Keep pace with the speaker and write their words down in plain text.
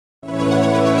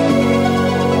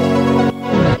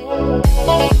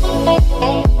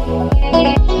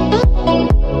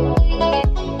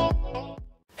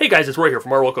guys, it's Roy here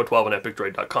from rwilco12 and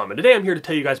epicdroid.com, and today I'm here to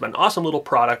tell you guys about an awesome little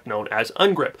product known as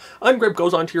Ungrip. Ungrip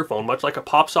goes onto your phone much like a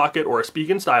pop socket or a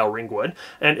Spigen style ring would,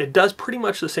 and it does pretty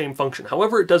much the same function.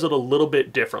 However, it does it a little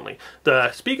bit differently.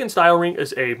 The Spigen style ring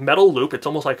is a metal loop. It's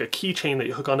almost like a keychain that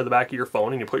you hook onto the back of your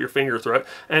phone and you put your finger through it,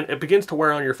 and it begins to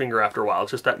wear on your finger after a while.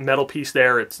 It's just that metal piece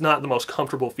there. It's not the most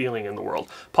comfortable feeling in the world.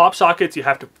 Pop sockets, you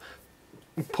have to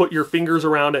put your fingers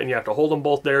around it and you have to hold them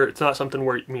both there. It's not something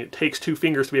where, it takes two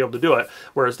fingers to be able to do it.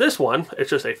 Whereas this one, it's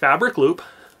just a fabric loop.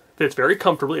 Fits very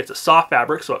comfortably. It's a soft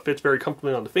fabric, so it fits very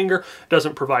comfortably on the finger,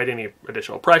 doesn't provide any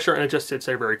additional pressure, and it just sits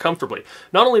there very comfortably.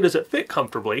 Not only does it fit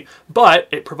comfortably, but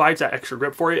it provides that extra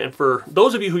grip for you. And for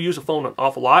those of you who use a phone an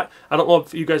awful lot, I don't know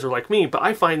if you guys are like me, but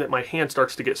I find that my hand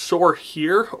starts to get sore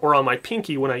here or on my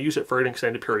pinky when I use it for an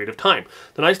extended period of time.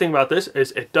 The nice thing about this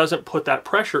is it doesn't put that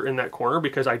pressure in that corner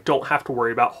because I don't have to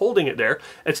worry about holding it there.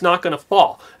 It's not going to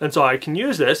fall. And so I can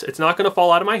use this. It's not going to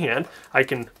fall out of my hand. I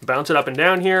can bounce it up and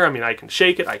down here. I mean, I can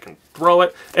shake it. I can throw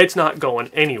it. It's not going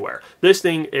anywhere. This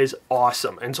thing is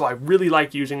awesome, and so I really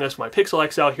like using this. My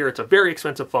Pixel XL here, it's a very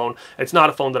expensive phone. It's not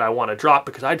a phone that I want to drop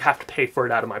because I'd have to pay for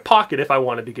it out of my pocket if I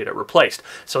wanted to get it replaced.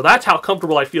 So that's how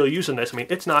comfortable I feel using this. I mean,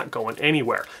 it's not going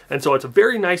anywhere, and so it's a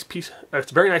very nice piece.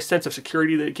 It's a very nice sense of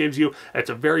security that it gives you. It's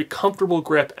a very comfortable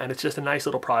grip, and it's just a nice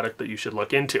little product that you should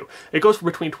look into. It goes for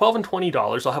between $12 and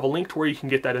 $20. I'll have a link to where you can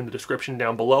get that in the description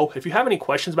down below. If you have any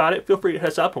questions about it, feel free to hit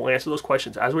us up and we'll answer those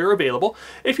questions as we are available.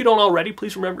 If you don't already,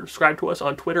 please remember to subscribe to us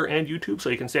on Twitter and YouTube so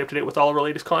you can stay up to date with all of our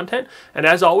latest content. And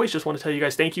as always, just want to tell you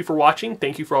guys thank you for watching,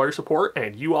 thank you for all your support,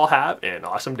 and you all have an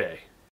awesome day.